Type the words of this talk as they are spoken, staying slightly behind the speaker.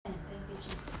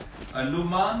a new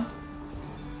month,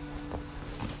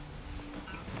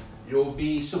 you'll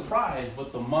be surprised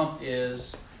what the month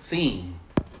is theme.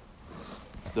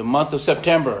 The month of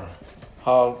September,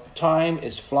 how time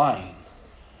is flying.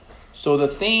 So the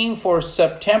theme for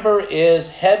September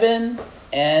is heaven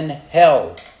and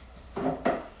hell.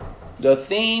 The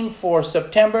theme for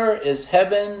September is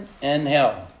heaven and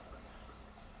hell.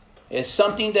 It's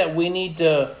something that we need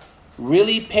to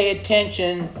really pay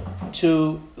attention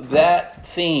to that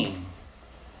theme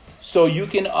so you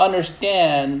can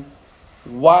understand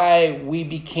why we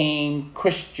became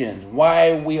Christians,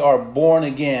 why we are born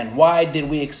again, why did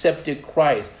we accept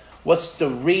Christ, what's the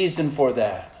reason for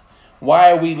that,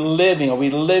 why are we living, are we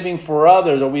living for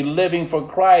others, are we living for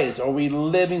Christ, are we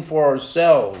living for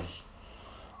ourselves?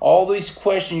 All these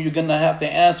questions you're going to have to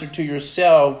answer to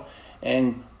yourself,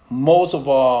 and most of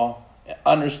all,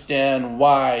 understand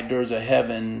why there's a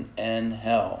heaven and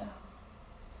hell.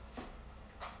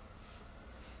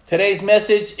 Today's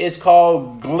message is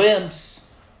called Glimpse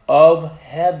of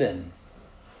Heaven.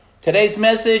 Today's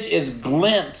message is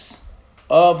Glimpse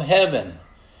of Heaven.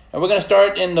 And we're going to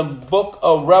start in the book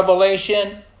of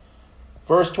Revelation,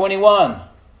 verse 21.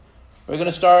 We're going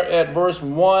to start at verse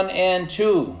 1 and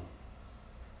 2.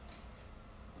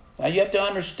 Now you have to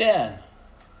understand.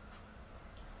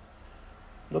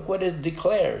 Look what it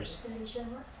declares.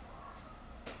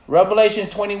 Revelation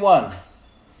 21,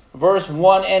 verse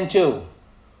 1 and 2.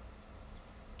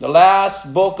 The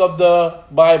last book of the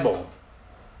Bible.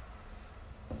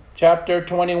 Chapter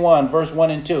 21, verse 1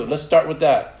 and 2. Let's start with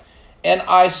that. And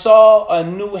I saw a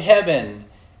new heaven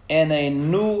and a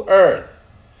new earth.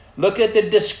 Look at the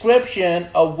description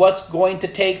of what's going to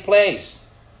take place.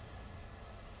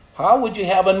 How would you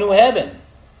have a new heaven?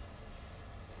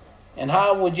 And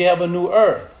how would you have a new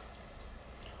earth?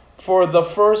 For the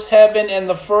first heaven and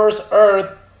the first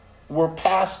earth were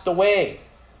passed away,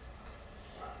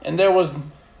 and there was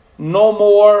no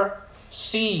more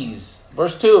seas.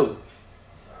 Verse 2.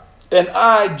 And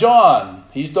I, John,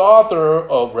 he's the author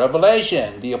of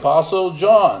Revelation, the Apostle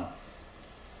John,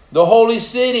 the holy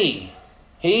city.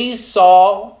 He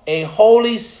saw a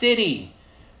holy city,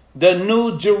 the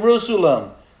new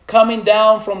Jerusalem, coming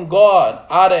down from God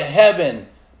out of heaven,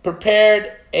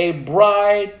 prepared a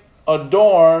bride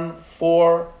adorned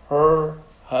for her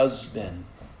husband.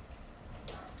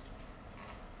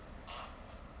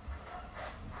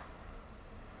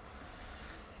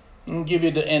 I'll give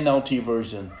you the NLT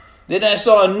version. Then I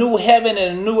saw a new heaven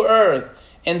and a new earth,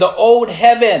 and the old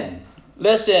heaven,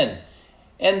 listen,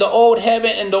 and the old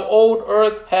heaven and the old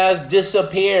earth has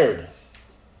disappeared,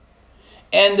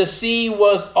 and the sea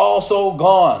was also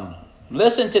gone.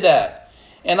 Listen to that.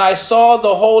 And I saw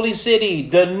the holy city,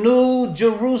 the new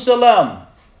Jerusalem.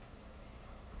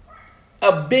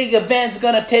 A big event's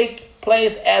going to take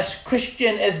place as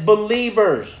Christians, as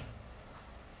believers,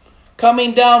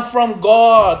 coming down from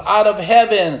God out of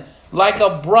heaven like a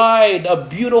bride, a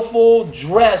beautiful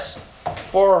dress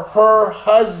for her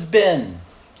husband.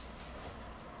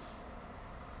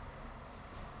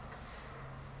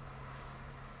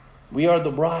 We are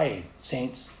the bride,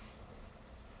 saints.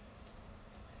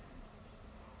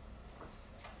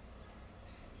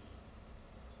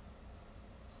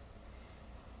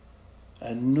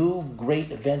 A new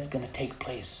great event's going to take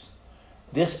place.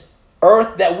 This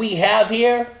earth that we have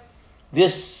here,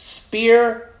 this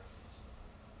sphere,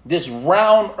 this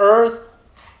round earth,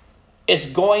 is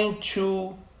going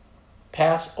to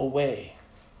pass away.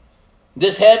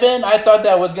 This heaven, I thought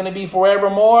that was going to be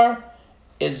forevermore,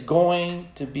 is going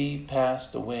to be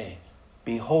passed away.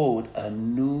 Behold, a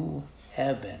new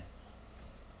heaven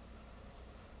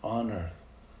on earth.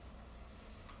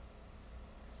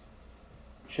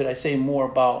 Should I say more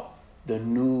about the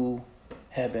new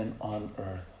heaven on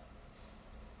earth?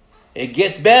 It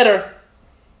gets better.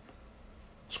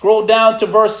 Scroll down to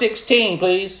verse 16,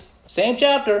 please. Same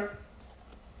chapter.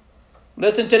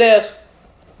 Listen to this.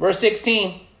 Verse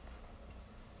 16.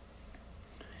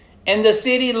 And the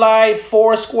city lies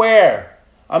foursquare.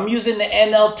 I'm using the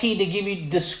NLT to give you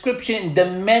description,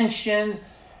 dimensions,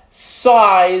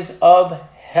 size of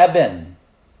heaven.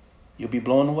 You'll be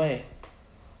blown away.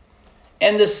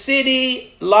 And the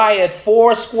city lieth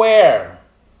foursquare,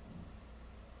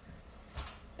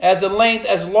 as a length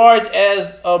as large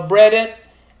as a breadth,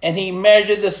 and he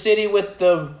measured the city with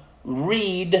the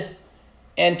reed,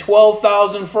 and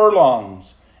 12,000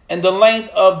 furlongs, and the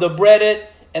length of the breadth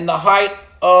and the height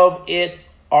of it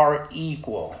are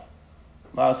equal.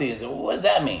 Well, see, what does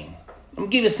that mean? Let me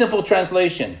give you a simple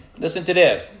translation. Listen to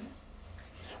this.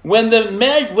 When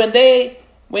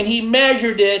he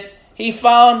measured it, he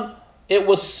found it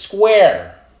was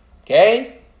square.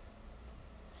 Okay?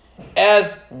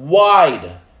 as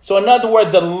wide. So in other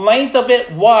words, the length of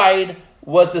it wide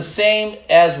was the same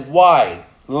as wide.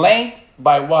 Length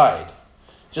by wide.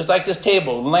 Just like this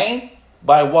table, length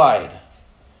by wide.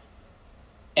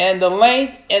 And the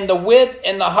length and the width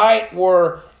and the height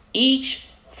were each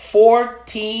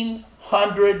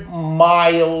 1,400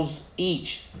 miles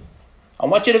each. I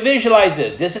want you to visualize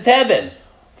this. This is heaven.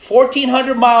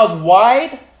 1,400 miles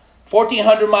wide,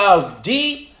 1,400 miles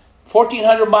deep,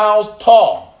 1,400 miles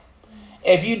tall.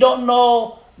 If you don't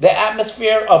know the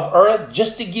atmosphere of Earth,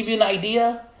 just to give you an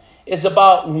idea, it's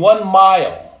about 1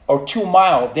 mile or 2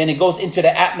 miles. Then it goes into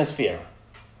the atmosphere.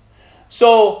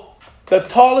 So the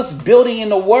tallest building in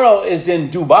the world is in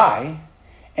Dubai,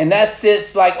 and that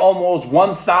sits like almost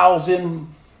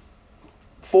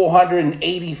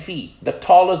 1,480 feet, the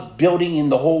tallest building in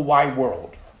the whole wide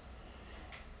world.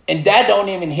 And that don't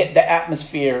even hit the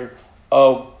atmosphere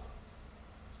of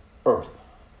Earth.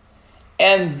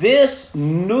 And this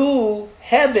new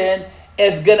heaven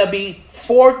is going to be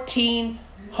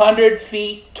 1,400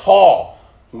 feet tall,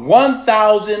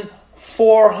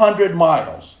 1,400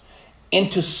 miles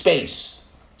into space.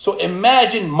 So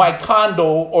imagine my condo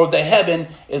or the heaven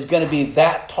is going to be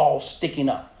that tall, sticking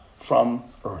up from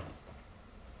Earth.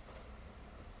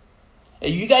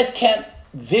 And you guys can't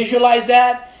visualize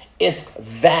that. It's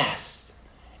vast.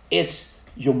 It's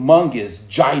humongous,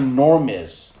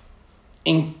 ginormous,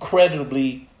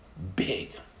 incredibly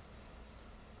big.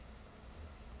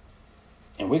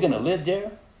 And we're going to live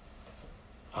there.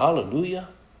 Hallelujah.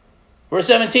 Verse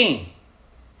 17.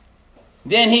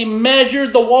 Then he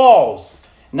measured the walls.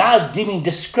 Now it's giving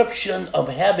description of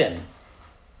heaven.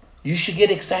 You should get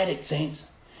excited, saints.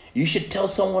 You should tell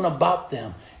someone about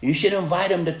them. You should invite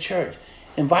them to church.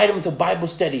 Invite them to Bible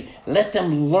study. Let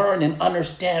them learn and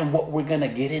understand what we're going to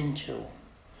get into.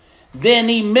 Then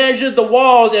he measured the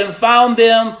walls and found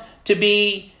them to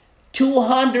be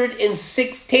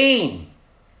 216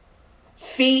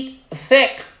 feet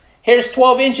thick. Here's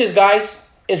 12 inches, guys.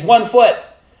 It's 1 foot.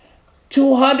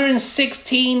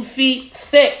 216 feet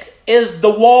thick is the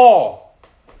wall.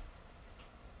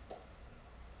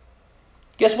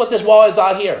 Guess what this wall is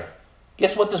out here?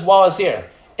 Guess what this wall is here?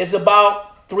 It's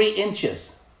about 3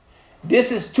 inches.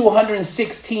 This is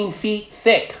 216 feet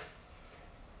thick.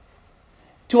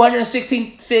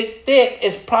 216 feet thick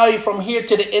is probably from here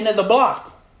to the end of the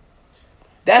block.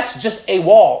 That's just a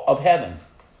wall of heaven.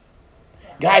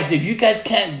 Guys, if you guys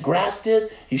can't grasp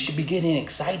this, you should be getting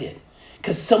excited.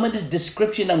 Because some of the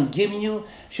description I'm giving you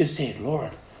should say,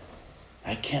 Lord,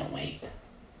 I can't wait.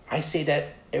 I say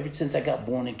that ever since I got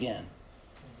born again.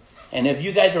 And if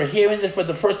you guys are hearing this for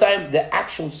the first time, the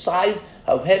actual size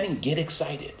of heaven, get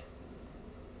excited.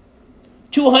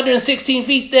 216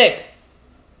 feet thick,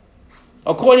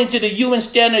 according to the human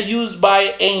standard used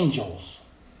by angels.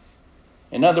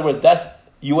 In other words, that's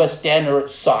U.S. standard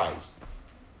size.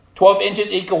 12 inches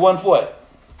equal 1 foot.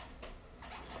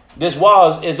 This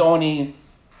wall is only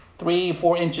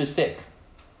 3-4 inches thick.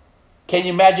 Can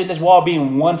you imagine this wall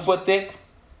being 1 foot thick?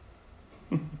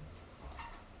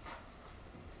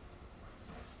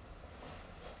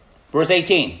 Verse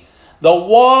 18. The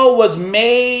wall was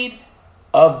made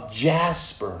of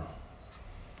jasper.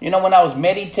 You know, when I was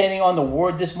meditating on the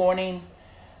word this morning,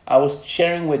 I was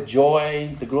sharing with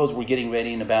Joy. The girls were getting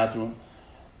ready in the bathroom.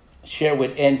 Share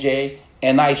with NJ.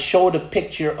 And I showed a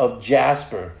picture of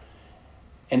jasper.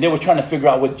 And they were trying to figure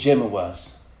out what gem it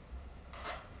was.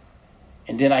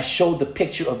 And then I showed the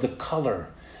picture of the color.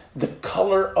 The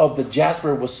color of the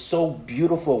jasper was so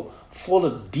beautiful, full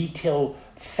of detailed,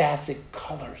 facet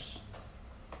colors.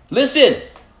 Listen,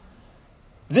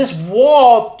 this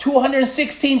wall,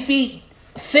 216 feet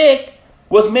thick,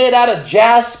 was made out of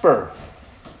jasper.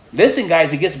 Listen,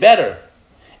 guys, it gets better.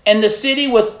 And the city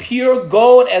was pure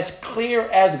gold, as clear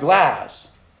as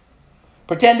glass.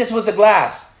 Pretend this was a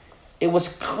glass. It was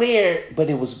clear, but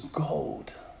it was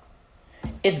gold.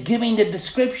 It's giving the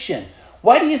description.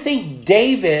 Why do you think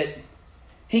David,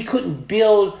 he couldn't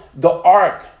build the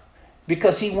ark?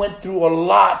 Because he went through a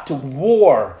lot to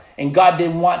war, and God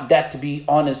didn't want that to be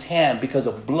on his hand because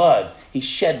of blood. He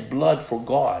shed blood for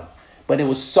God. But it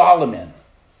was Solomon,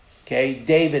 okay,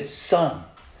 David's son,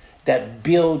 that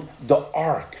built the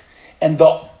ark. And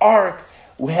the ark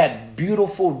had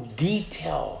beautiful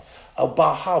detail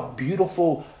about how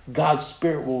beautiful God's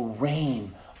Spirit will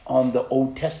reign on the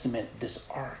Old Testament, this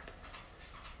ark.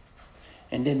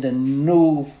 And then the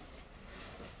new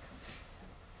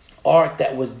ark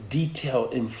that was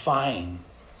detailed and fine.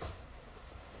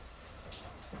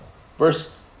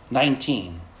 Verse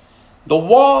 19. The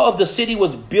wall of the city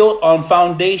was built on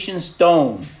foundation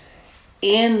stone,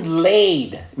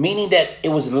 inlaid, meaning that it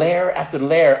was layer after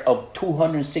layer of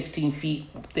 216 feet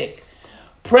thick.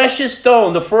 Precious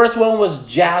stone. The first one was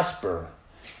jasper.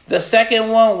 The second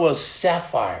one was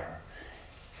sapphire.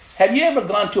 Have you ever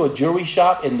gone to a jewelry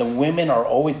shop and the women are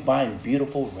always buying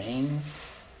beautiful rings?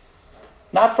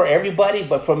 Not for everybody,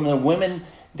 but from the women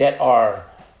that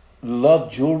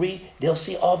love jewelry, they'll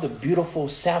see all the beautiful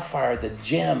sapphire, the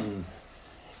gem.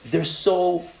 They're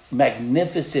so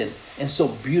magnificent and so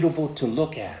beautiful to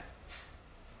look at.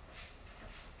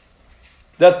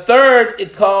 The third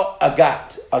is called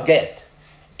agate.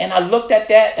 And I looked at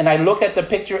that and I looked at the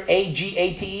picture,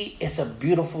 Agate. It's a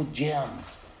beautiful gem.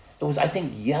 It was, I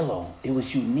think, yellow. It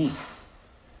was unique.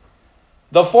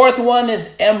 The fourth one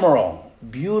is emerald.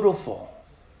 Beautiful.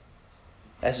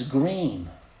 That's green.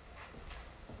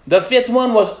 The fifth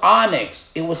one was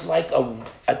onyx. It was like a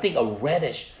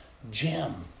reddish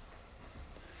gem.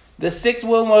 The sixth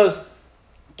one was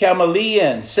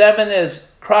chameleon. 7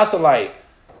 is chrysolite.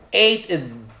 8 is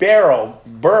beryl,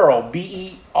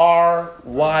 B-E-R-Y-L.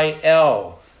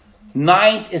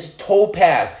 9th is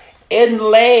topaz.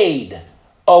 Inlaid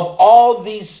of all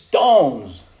these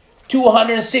stones,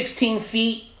 216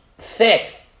 feet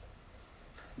thick.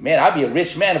 Man, I'd be a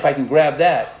rich man if I can grab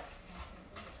that.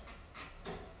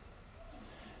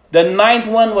 The 9th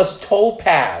one was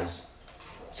topaz.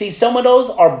 See, some of those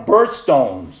are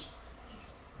birthstones.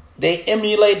 They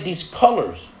emulate these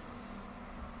colors.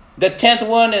 The 10th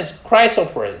one is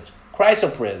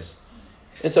chrysoprase.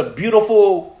 It's a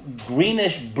beautiful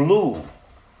greenish blue.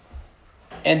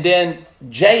 And then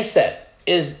jaset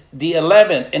is the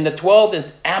 11th. And the 12th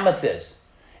is amethyst.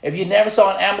 If you never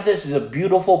saw an amethyst, it's a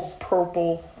beautiful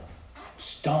purple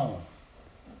stone.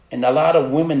 And a lot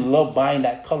of women love buying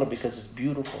that color because it's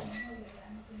beautiful.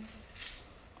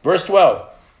 Verse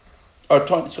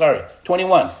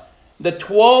 21. The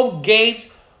 12 gates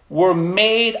were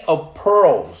made of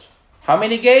pearls. How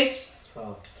many gates?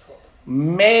 12.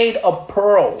 Made of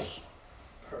pearls.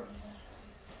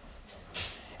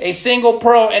 A single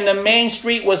pearl, and the main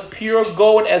street was pure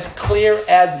gold, as clear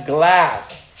as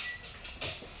glass.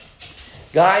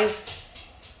 Guys,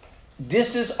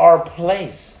 this is our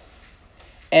place.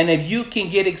 And if you can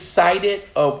get excited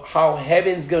of how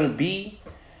heaven's going to be,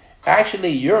 actually,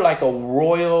 you're like a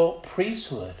royal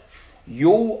priesthood.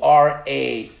 You are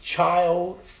a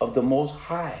child of the Most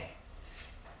High.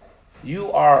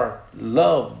 You are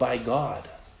loved by God.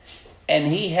 And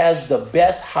He has the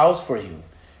best house for you.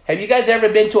 Have you guys ever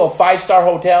been to a 5-star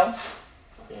hotel?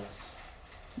 Yes.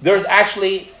 There's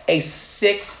actually a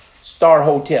 6-star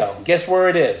hotel. Guess where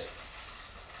it is?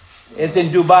 It's in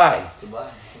Dubai.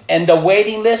 And the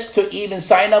waiting list to even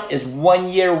sign up is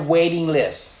 1-year waiting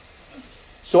list.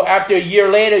 So after a year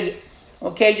later,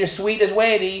 okay, your suite is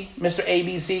waiting, Mr.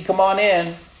 ABC, come on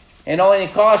in. And it only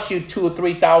costs you $2,000 or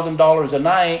 $3,000 a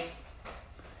night.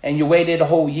 And you waited a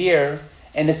whole year.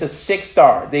 And it's a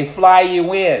 6-star. They fly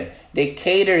you in. They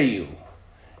cater you.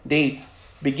 They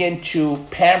begin to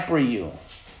pamper you.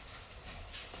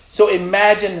 So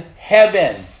imagine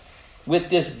heaven with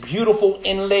this beautiful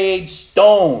inlaid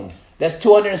stone that's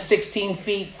 216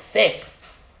 feet thick.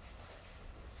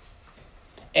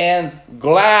 And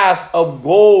glass of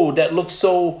gold that looks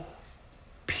so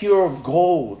pure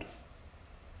gold.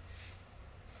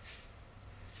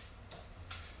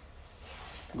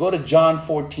 Go to John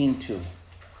 14:2.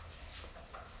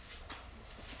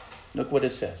 Look what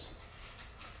it says.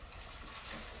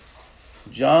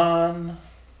 John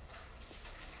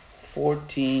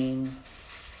 14:2.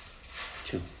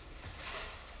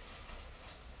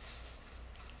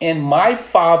 In my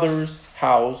Father's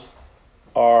house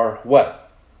are what?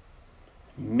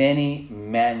 Many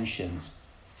mansions.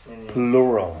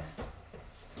 Plural.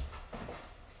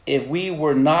 If we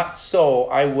were not so,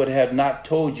 I would have not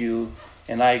told you,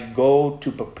 and I go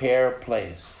to prepare a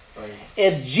place. Right.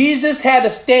 If Jesus had to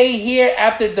stay here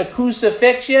after the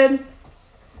crucifixion,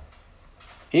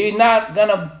 He's not going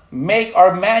to make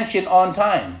our mansion on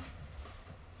time.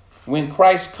 When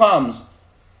Christ comes,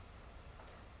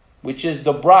 which is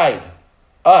the bride,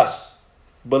 us,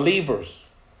 believers.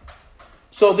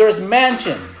 So there's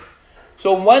mansion.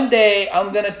 So one day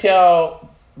I'm going to tell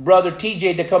Brother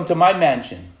TJ to come to my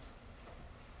mansion.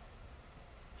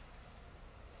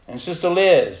 And Sister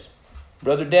Liz,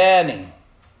 Brother Danny,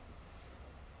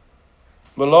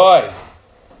 Beloy,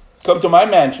 come to my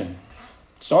mansion.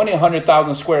 It's only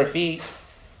 100,000 square feet.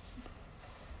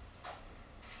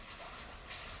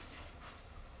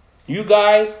 You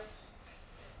guys,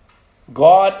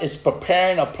 God is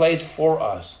preparing a place for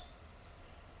us.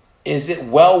 Is it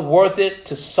well worth it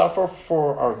to suffer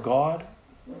for our God,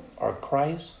 our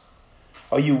Christ?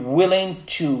 Are you willing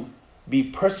to be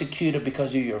persecuted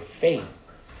because of your faith,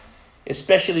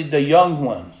 especially the young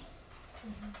ones.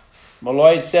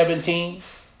 Malloy, 17.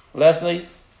 Leslie,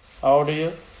 how old are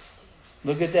you?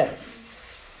 Look at that.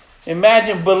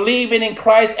 Imagine believing in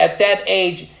Christ at that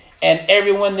age and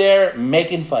everyone there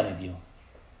making fun of you.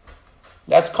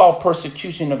 That's called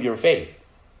persecution of your faith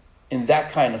in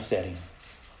that kind of setting.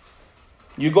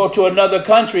 You go to another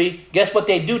country, guess what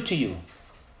they do to you?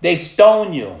 They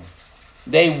stone you.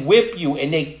 They whip you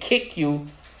and they kick you.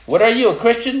 What are you, a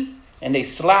Christian? And they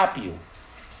slap you.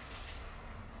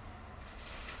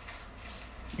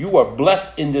 You are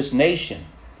blessed in this nation.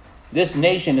 This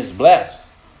nation is blessed.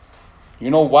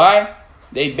 You know why?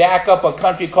 They back up a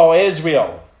country called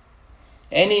Israel.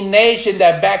 Any nation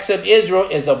that backs up Israel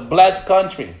is a blessed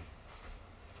country.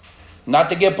 Not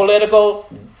to get political,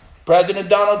 President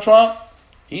Donald Trump,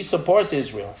 he supports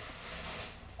Israel.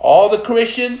 All the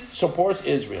Christians supports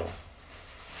Israel.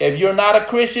 If you're not a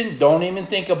Christian, don't even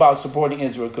think about supporting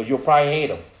Israel because you'll probably hate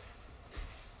them.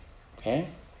 Okay?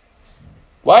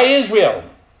 Why Israel?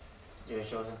 They're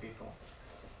chosen people.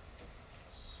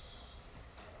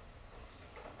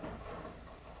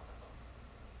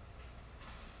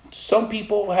 Some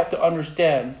people have to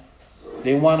understand,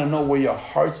 they want to know where your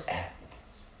heart's at.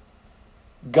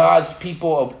 God's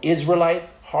people of Israelite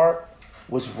heart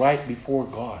was right before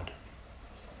God.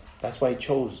 That's why he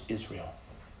chose Israel.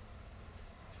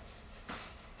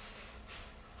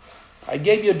 I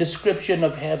gave you a description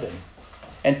of heaven.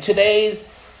 And today's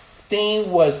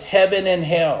theme was heaven and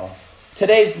hell.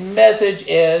 Today's message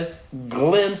is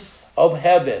glimpse of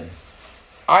heaven.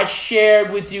 I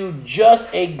shared with you just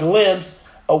a glimpse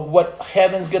of what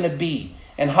heaven's going to be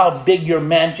and how big your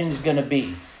mansion is going to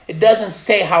be. It doesn't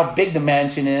say how big the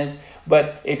mansion is,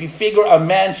 but if you figure a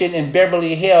mansion in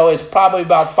Beverly Hills is probably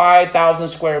about 5,000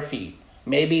 square feet,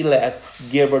 maybe less,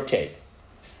 give or take.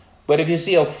 But if you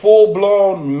see a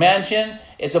full-blown mansion,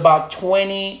 it's about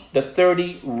 20 to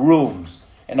 30 rooms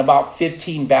and about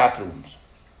 15 bathrooms.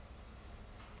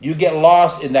 You get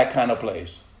lost in that kind of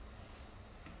place.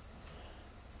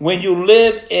 When you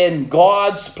live in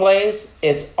God's place,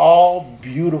 it's all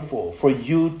beautiful for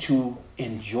you to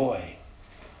enjoy.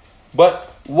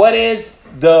 But what is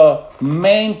the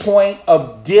main point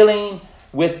of dealing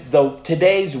with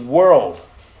today's world?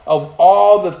 Of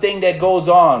all the thing that goes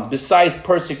on, besides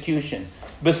persecution,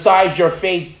 besides your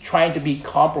faith trying to be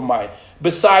compromised,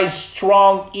 besides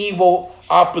strong evil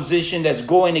opposition that's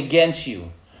going against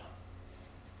you,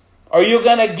 are you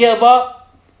going to give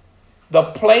up the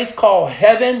place called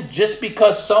heaven just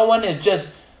because someone is just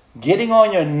getting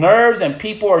on your nerves and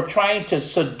people are trying to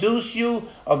seduce you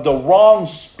of the wrong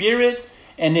spirit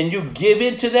and then you give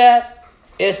in to that?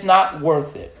 It's not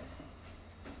worth it.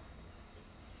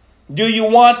 Do you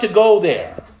want to go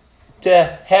there,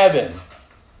 to heaven?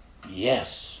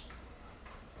 Yes.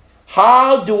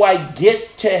 How do I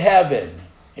get to heaven?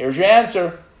 Here's your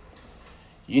answer.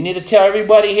 You need to tell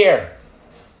everybody here.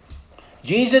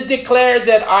 Jesus declared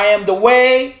that I am the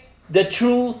way, the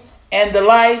truth, and the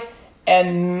life,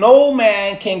 and no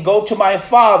man can go to my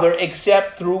Father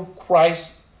except through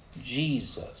Christ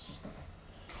Jesus.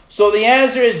 So the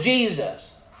answer is Jesus.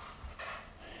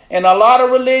 And a lot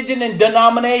of religion and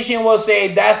denomination will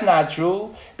say that's not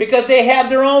true because they have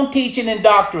their own teaching and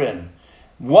doctrine.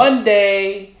 One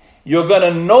day you're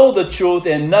going to know the truth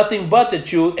and nothing but the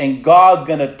truth, and God's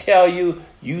going to tell you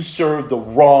you serve the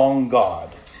wrong God.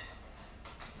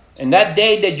 And that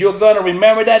day that you're going to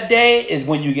remember that day is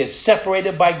when you get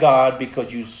separated by God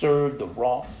because you serve the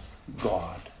wrong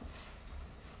God.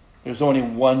 There's only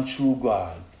one true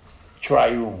God,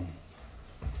 triune.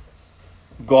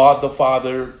 God the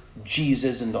Father,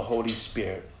 Jesus, and the Holy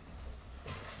Spirit.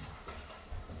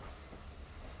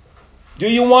 Do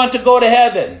you want to go to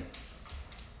heaven?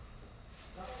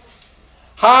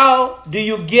 How do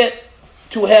you get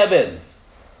to heaven?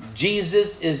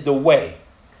 Jesus is the way.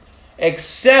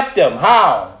 Accept him.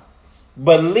 How?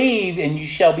 Believe and you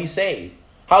shall be saved.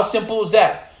 How simple is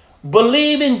that?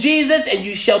 Believe in Jesus and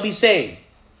you shall be saved.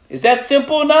 Is that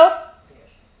simple enough?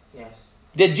 Yes.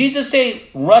 Did Jesus say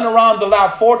run around the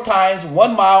lap 4 times,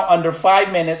 1 mile under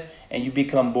 5 minutes, and you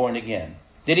become born again?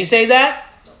 Did he say that?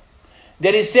 No.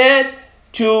 Did he say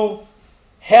to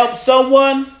help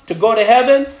someone to go to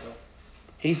heaven? No.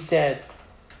 He said,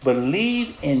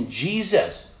 believe in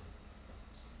Jesus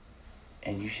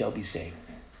and you shall be saved.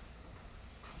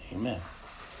 Amen.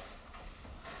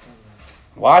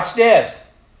 Watch this.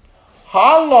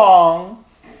 How long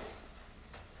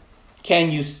can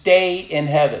you stay in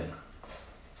heaven?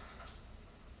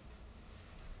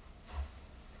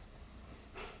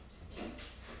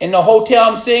 In the hotel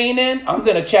I'm staying in, I'm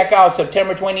going to check out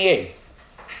September 28th.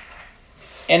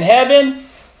 In heaven,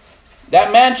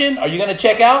 that mansion, are you going to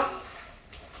check out?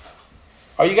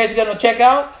 Are you guys going to check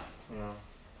out? No.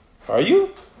 Are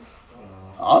you?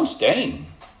 No. I'm staying.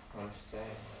 I'm staying.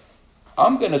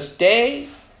 I'm going to stay,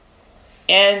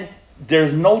 and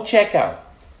there's no checkout.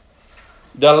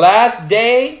 The last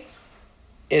day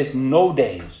is no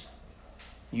days.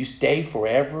 You stay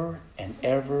forever and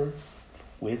ever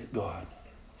with God.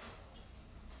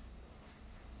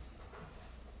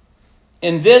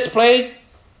 In this place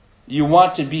you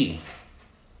want to be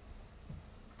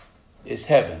is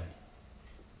heaven.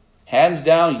 Hands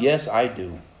down, yes, I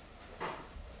do.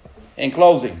 In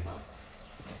closing,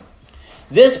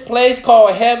 this place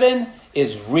called heaven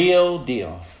is real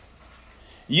deal.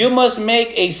 You must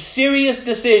make a serious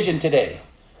decision today.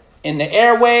 In the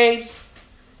airwaves,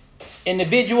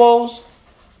 individuals,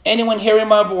 anyone hearing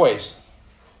my voice.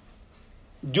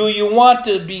 Do you want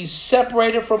to be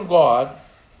separated from God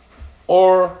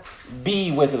or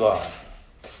be with God?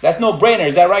 That's no brainer.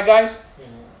 Is that right, guys?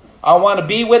 Mm-hmm. I want to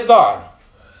be with God.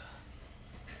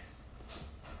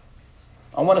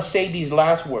 I want to say these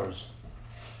last words.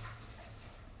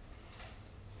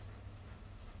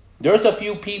 There's a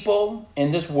few people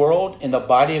in this world, in the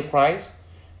body of Christ,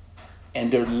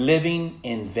 and they're living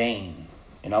in vain.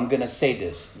 And I'm going to say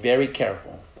this very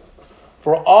careful.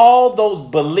 For all those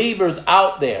believers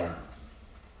out there,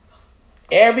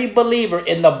 every believer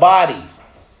in the body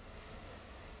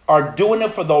are doing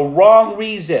it for the wrong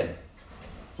reason,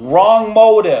 wrong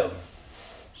motive,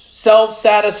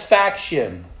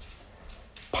 self-satisfaction,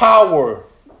 power,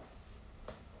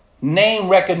 name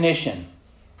recognition.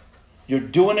 You're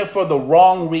doing it for the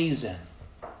wrong reason.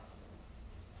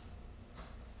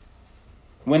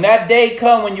 When that day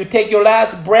comes, when you take your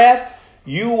last breath,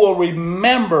 you will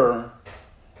remember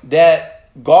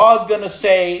that God's going to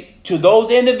say to those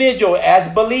individuals as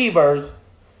believers,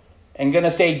 and going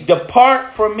to say,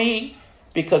 depart from me,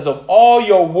 because of all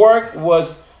your work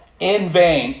was in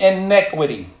vain,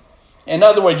 iniquity. In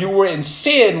other words, you were in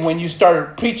sin when you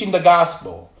started preaching the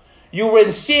gospel. You were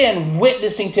in sin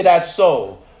witnessing to that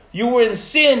soul. You were in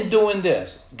sin doing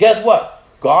this. Guess what?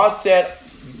 God said,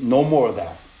 no more of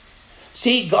that.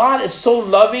 See, God is so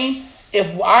loving.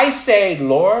 If I say,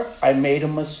 Lord, I made a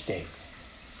mistake.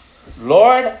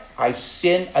 Lord, I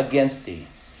sinned against thee.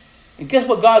 And guess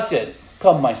what God said?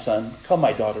 Come, my son. Come,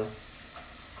 my daughter.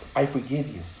 I forgive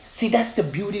you. See, that's the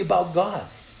beauty about God.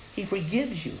 He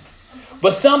forgives you.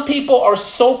 But some people are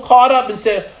so caught up and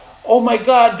say, oh my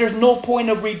God, there's no point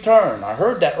of return. I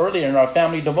heard that earlier in our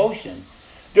family devotion.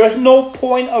 There's no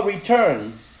point of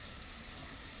return.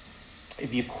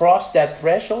 If you cross that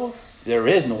threshold, there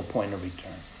is no point of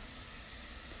return.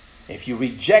 If you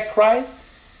reject Christ,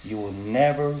 you will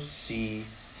never see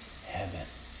heaven.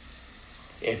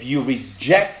 If you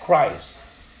reject Christ,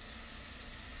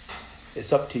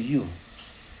 it's up to you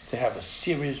to have a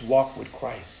serious walk with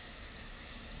Christ.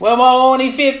 Well, I'm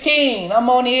only 15. I'm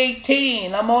only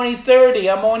 18. I'm only 30.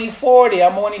 I'm only 40.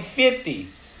 I'm only 50.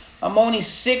 I'm only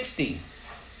 60.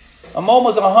 I'm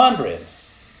almost 100.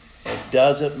 It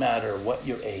doesn't matter what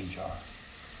your age are.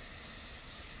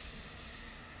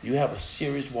 You have a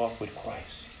serious walk with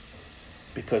Christ,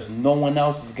 because no one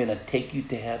else is going to take you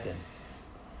to heaven.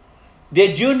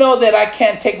 Did you know that I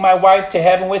can't take my wife to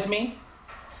heaven with me?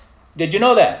 Did you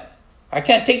know that? I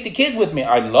can't take the kids with me.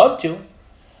 I'd love to.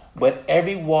 But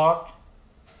every walk,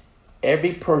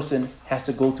 every person has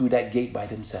to go through that gate by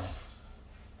themselves.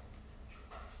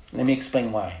 Let me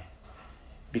explain why.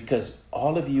 Because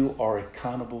all of you are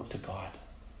accountable to God.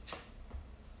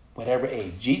 Whatever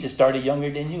age. Jesus started younger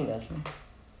than you, Leslie.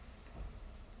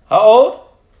 How old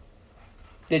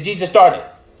did Jesus start it?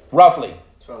 Roughly.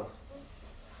 12.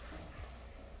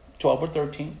 12 or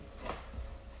 13.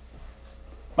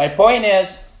 My point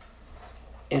is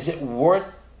it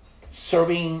worth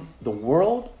serving the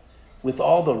world with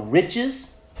all the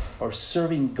riches, or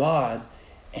serving God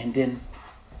and then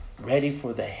ready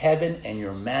for the heaven and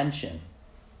your mansion?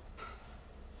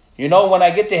 You know, when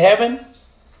I get to heaven,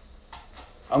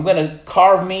 I'm going to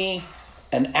carve me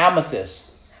an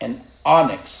amethyst, an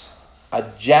onyx, a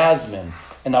jasmine,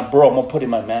 and a beryl. I'm going to put in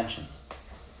my mansion.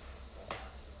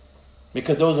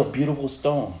 Because those are beautiful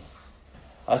stones.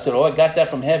 I said, I got that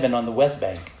from heaven on the West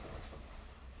Bank.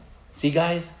 See,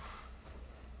 guys,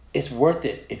 it's worth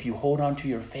it if you hold on to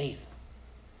your faith.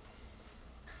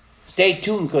 Stay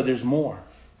tuned, because there's more.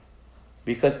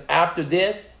 Because after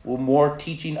this, we'll more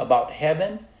teaching about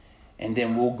heaven, and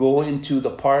then we'll go into the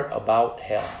part about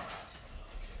hell.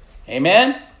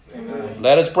 Amen? Amen.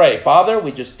 Let us pray. Father,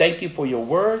 we just thank you for your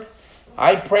word.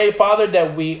 I pray, Father,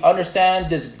 that we understand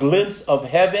this glimpse of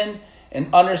heaven,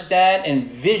 and understand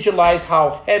and visualize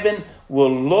how heaven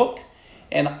will look,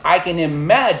 And I can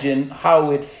imagine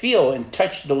how it feel and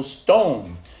touch those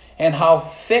stones, and how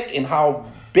thick and how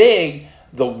big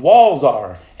the walls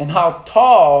are, and how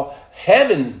tall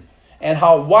heaven, and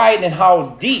how wide and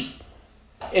how deep.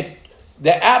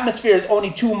 The atmosphere is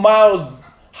only 2 miles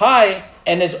high,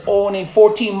 and it's only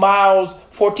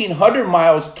 1,400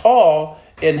 miles tall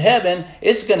in heaven.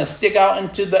 It's going to stick out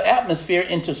into the atmosphere,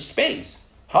 into space.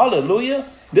 Hallelujah.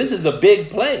 This is a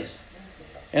big place.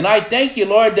 And I thank you,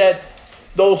 Lord, that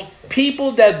those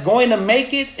people that's going to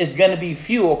make it is going to be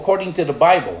few according to the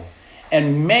Bible.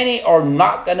 And many are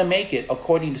not going to make it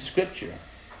according to Scripture.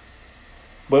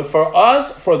 But for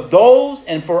us, for those,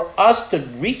 and for us to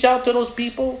reach out to those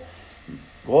people,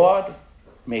 God,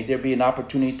 may there be an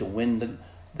opportunity to win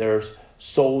their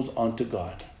souls unto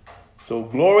God. So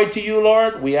glory to you,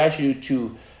 Lord. We ask you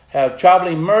to have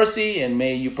traveling mercy, and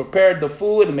may you prepare the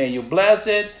food, and may you bless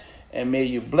it, and may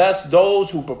you bless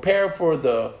those who prepare for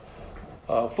the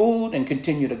food, and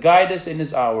continue to guide us in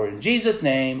this hour. In Jesus'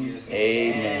 name,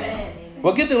 amen.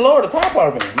 Well, give the Lord a clap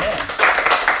offering. Amen.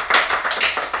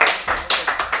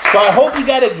 So I hope you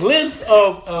got a glimpse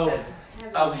of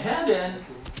heaven,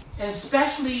 and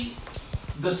especially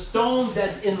the stones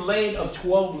that's inlaid of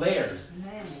 12 layers.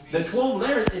 The 12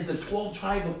 layers is the 12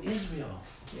 tribes of Israel.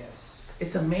 Yes.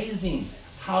 It's amazing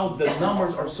how the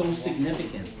numbers are so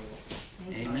significant.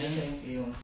 Amen. Thank you.